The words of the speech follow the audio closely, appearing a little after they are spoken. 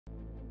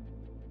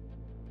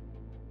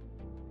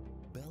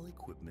Bell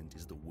Equipment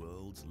is the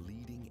world's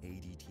leading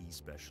ADT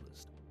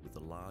specialist with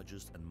the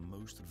largest and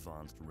most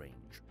advanced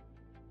range.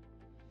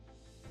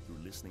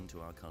 Through listening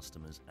to our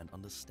customers and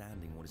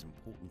understanding what is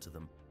important to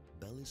them,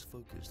 Bell is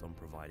focused on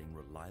providing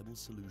reliable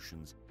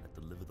solutions that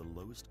deliver the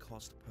lowest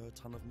cost per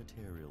ton of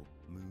material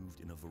moved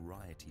in a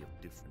variety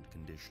of different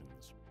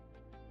conditions.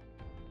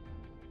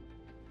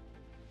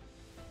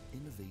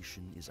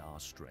 Innovation is our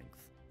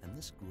strength, and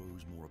this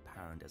grows more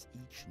apparent as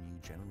each new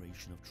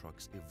generation of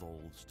trucks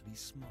evolves to be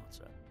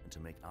smarter and to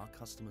make our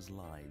customers'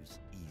 lives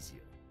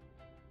easier.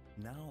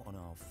 Now on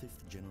our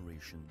 5th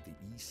generation, the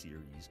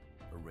E-Series,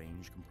 a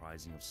range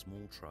comprising of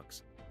small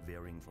trucks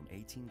varying from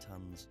 18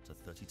 tons to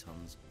 30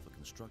 tons for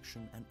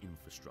construction and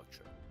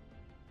infrastructure.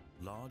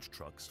 Large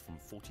trucks from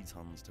 40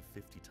 tons to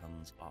 50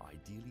 tons are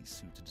ideally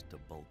suited to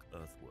bulk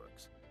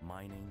earthworks,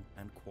 mining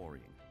and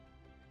quarrying,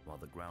 while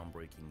the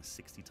groundbreaking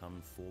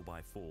 60-ton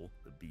 4x4,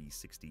 the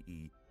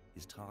B60E,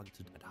 is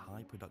targeted at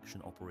high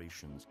production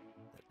operations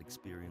that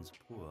experience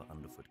poor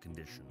underfoot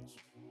conditions.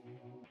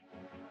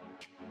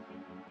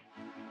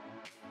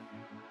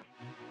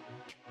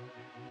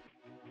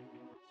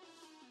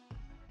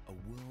 A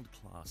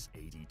world-class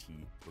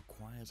ADT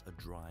requires a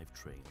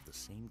drivetrain of the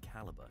same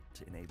caliber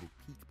to enable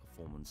peak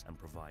performance and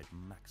provide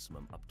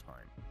maximum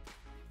uptime.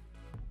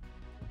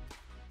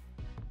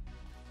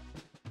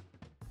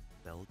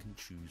 Bell can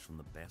choose from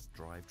the best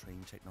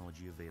drivetrain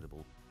technology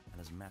available and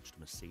has matched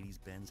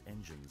Mercedes-Benz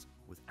engines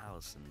with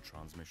Allison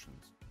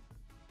transmissions.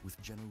 With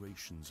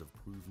generations of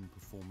proven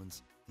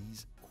performance,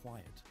 these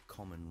quiet,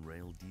 common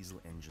rail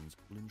diesel engines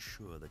will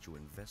ensure that your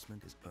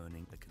investment is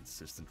earning a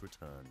consistent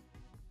return.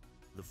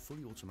 The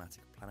fully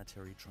automatic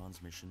planetary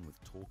transmission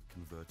with torque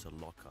converter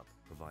lockup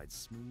provides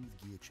smooth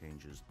gear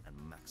changes and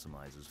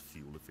maximizes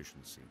fuel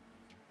efficiency.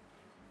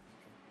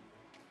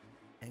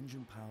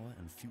 Engine power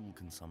and fuel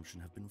consumption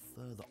have been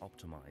further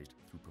optimized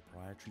through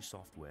proprietary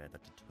software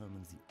that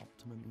determines the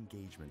optimum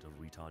engagement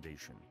of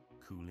retardation,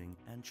 cooling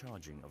and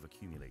charging of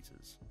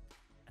accumulators.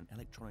 An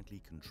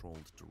electronically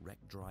controlled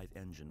direct drive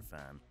engine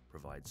fan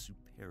provides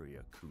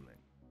superior cooling.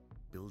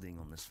 Building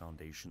on this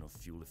foundation of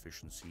fuel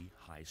efficiency,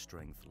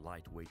 high-strength,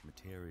 lightweight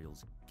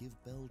materials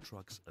give Bell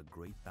trucks a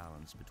great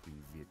balance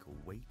between vehicle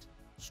weight,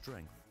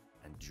 strength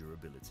and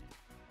durability.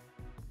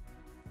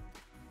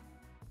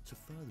 To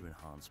further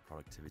enhance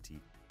productivity,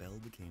 Bell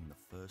became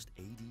the first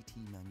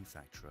ADT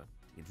manufacturer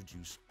to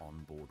introduce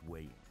onboard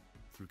weighing.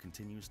 Through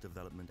continuous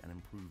development and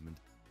improvement,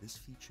 this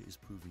feature is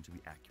proven to be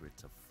accurate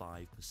to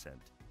 5%,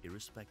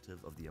 irrespective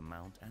of the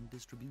amount and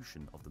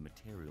distribution of the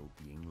material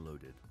being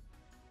loaded.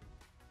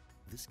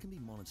 This can be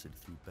monitored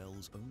through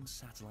Bell's own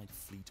satellite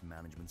fleet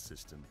management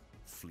system,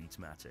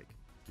 Fleetmatic,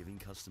 giving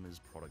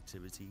customers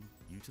productivity,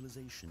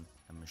 utilization,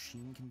 and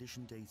machine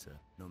condition data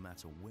no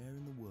matter where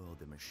in the world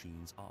their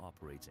machines are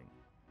operating.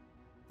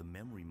 The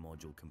memory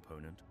module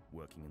component,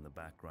 working in the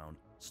background,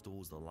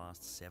 stores the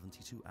last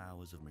 72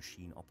 hours of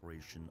machine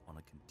operation on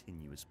a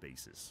continuous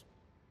basis.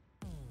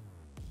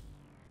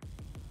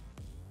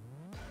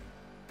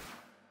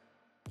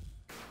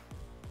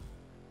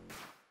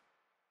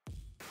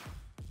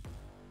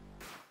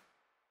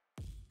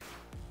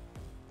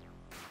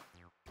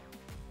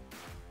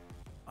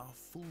 Our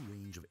full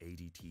range of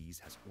ADTs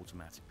has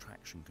automatic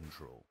traction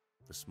control.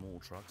 The small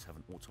trucks have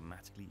an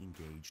automatically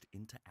engaged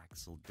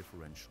inter-axle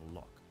differential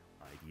lock,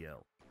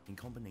 IDL, in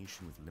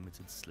combination with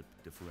limited slip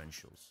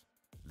differentials.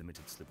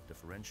 Limited slip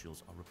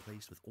differentials are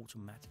replaced with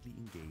automatically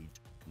engaged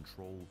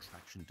control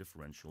traction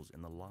differentials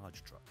in the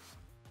large trucks.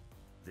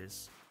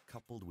 This,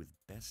 coupled with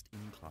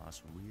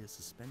best-in-class rear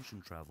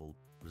suspension travel,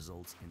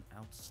 results in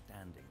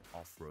outstanding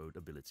off-road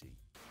ability.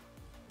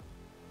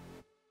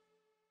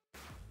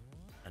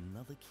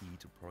 Another key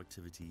to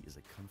productivity is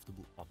a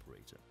comfortable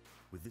operator.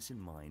 With this in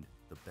mind,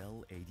 the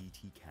Bell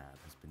ADT cab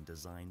has been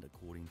designed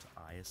according to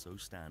ISO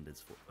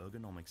standards for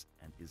ergonomics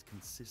and is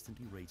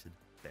consistently rated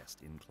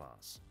best in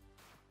class.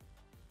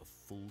 A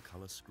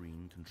full-color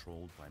screen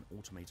controlled by an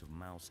automated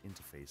mouse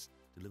interface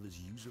delivers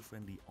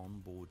user-friendly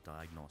onboard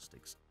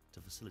diagnostics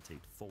to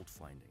facilitate fault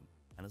finding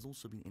and has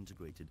also been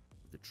integrated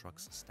with the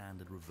truck's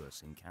standard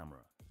reversing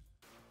camera.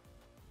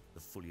 The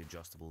fully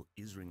adjustable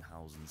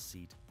Isringhausen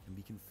seat can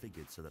be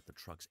configured so that the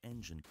truck's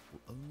engine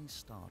will only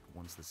start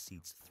once the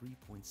seat's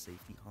 3-point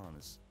safety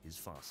harness is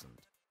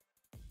fastened.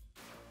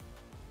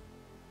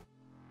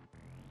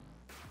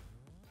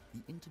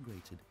 The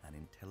integrated and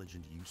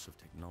intelligent use of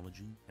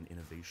technology and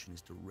innovation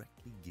is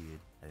directly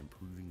geared at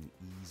improving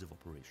the ease of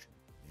operation,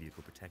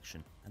 vehicle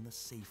protection, and the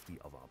safety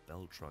of our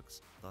Bell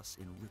trucks, thus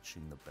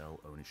enriching the Bell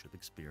ownership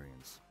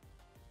experience.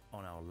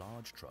 On our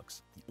large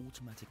trucks, the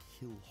automatic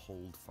hill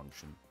hold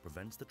function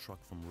prevents the truck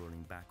from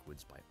rolling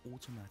backwards by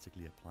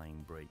automatically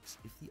applying brakes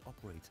if the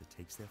operator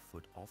takes their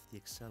foot off the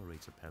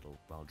accelerator pedal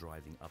while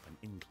driving up an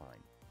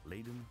incline,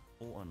 laden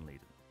or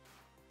unladen.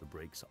 The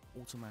brakes are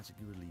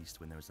automatically released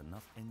when there is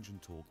enough engine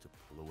torque to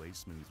pull away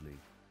smoothly.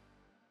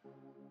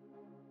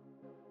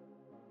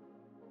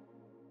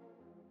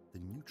 The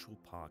neutral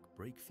park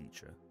brake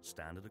feature,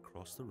 standard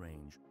across the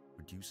range,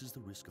 reduces the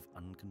risk of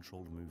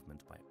uncontrolled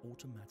movement by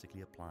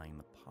automatically applying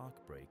the park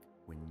brake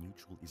when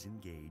neutral is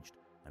engaged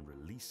and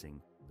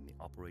releasing when the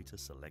operator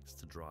selects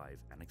to drive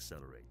and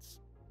accelerates.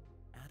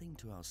 Adding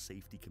to our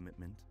safety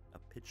commitment,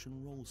 a pitch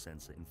and roll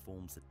sensor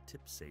informs the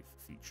tip safe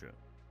feature,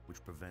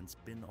 which prevents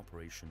bin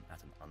operation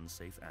at an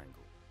unsafe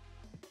angle.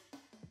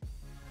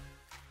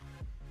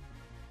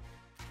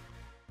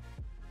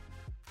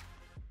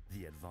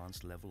 The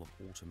advanced level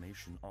of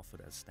automation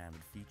offered as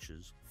standard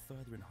features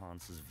further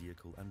enhances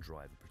vehicle and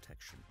driver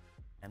protection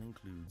and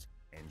includes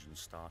engine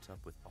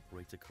startup with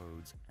operator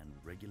codes and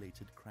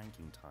regulated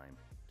cranking time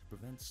to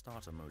prevent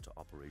starter motor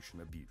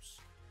operation abuse.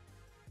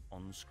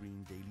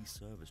 On-screen daily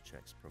service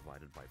checks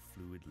provided by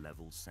fluid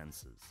level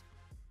sensors.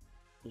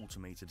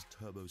 Automated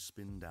turbo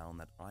spin down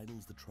that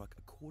idles the truck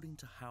according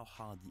to how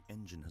hard the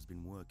engine has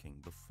been working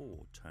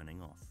before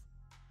turning off.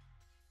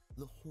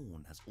 The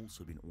horn has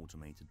also been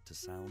automated to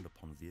sound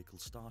upon vehicle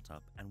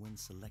startup and when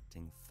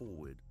selecting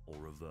forward or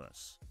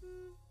reverse.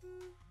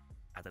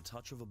 At the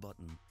touch of a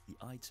button, the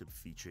I-tip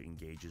feature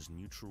engages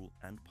neutral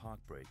and park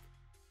brake,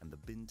 and the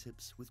bin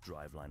tips with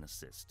driveline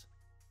assist.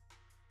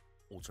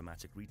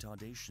 Automatic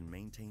retardation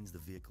maintains the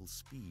vehicle's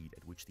speed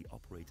at which the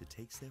operator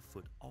takes their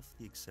foot off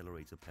the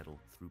accelerator pedal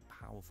through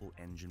powerful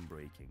engine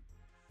braking,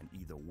 and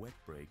either wet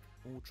brake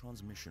or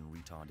transmission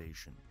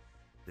retardation.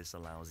 This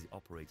allows the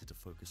operator to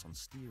focus on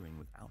steering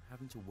without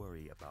having to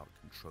worry about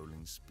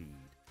controlling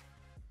speed.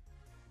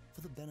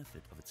 For the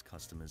benefit of its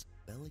customers,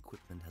 Bell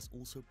Equipment has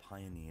also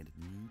pioneered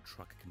new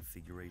truck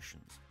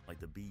configurations, like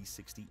the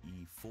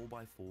B60E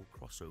 4x4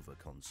 crossover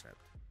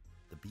concept.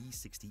 The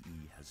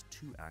B60E has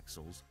two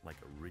axles like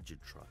a rigid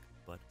truck,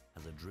 but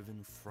has a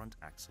driven front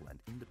axle and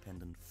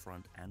independent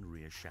front and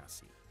rear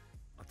chassis.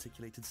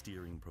 Articulated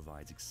steering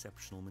provides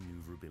exceptional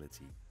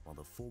maneuverability, while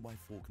the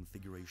 4x4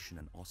 configuration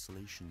and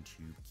oscillation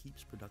tube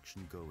keeps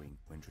production going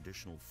when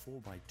traditional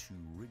 4x2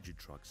 rigid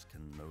trucks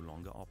can no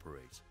longer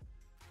operate.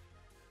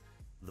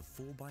 The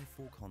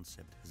 4x4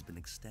 concept has been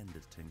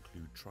extended to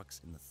include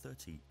trucks in the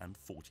 30 and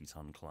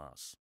 40-ton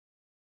class.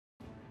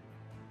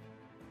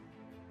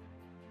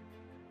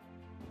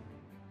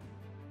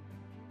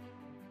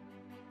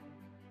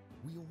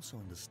 We also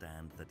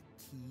understand that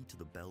key to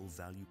the Bell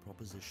value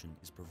proposition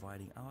is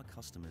providing our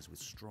customers with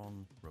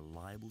strong,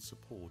 reliable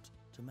support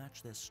to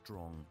match their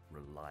strong,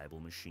 reliable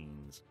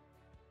machines.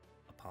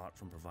 Apart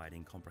from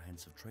providing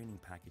comprehensive training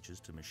packages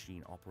to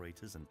machine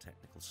operators and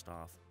technical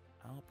staff,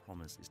 our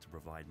promise is to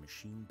provide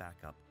machine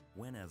backup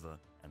whenever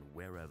and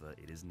wherever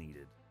it is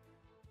needed.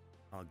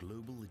 Our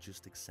Global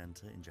Logistics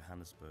Center in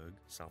Johannesburg,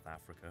 South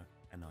Africa,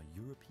 and our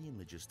European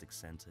Logistics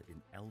Center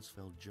in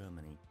Elsfeld,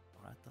 Germany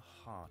are at the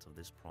heart of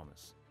this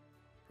promise,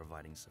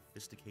 providing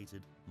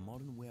sophisticated,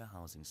 modern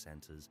warehousing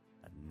centers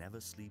that never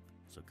sleep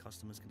so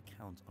customers can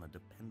count on a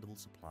dependable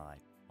supply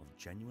of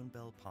genuine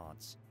Bell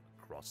parts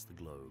across the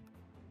globe.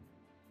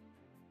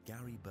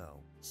 Gary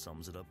Bell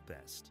sums it up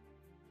best.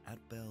 At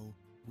Bell,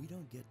 we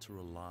don't get to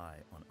rely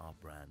on our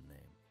brand name.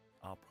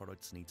 Our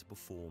products need to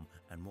perform,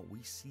 and what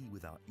we see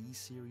with our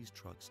E-Series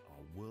trucks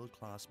are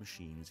world-class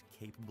machines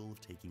capable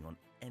of taking on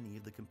any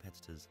of the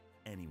competitors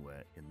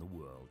anywhere in the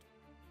world.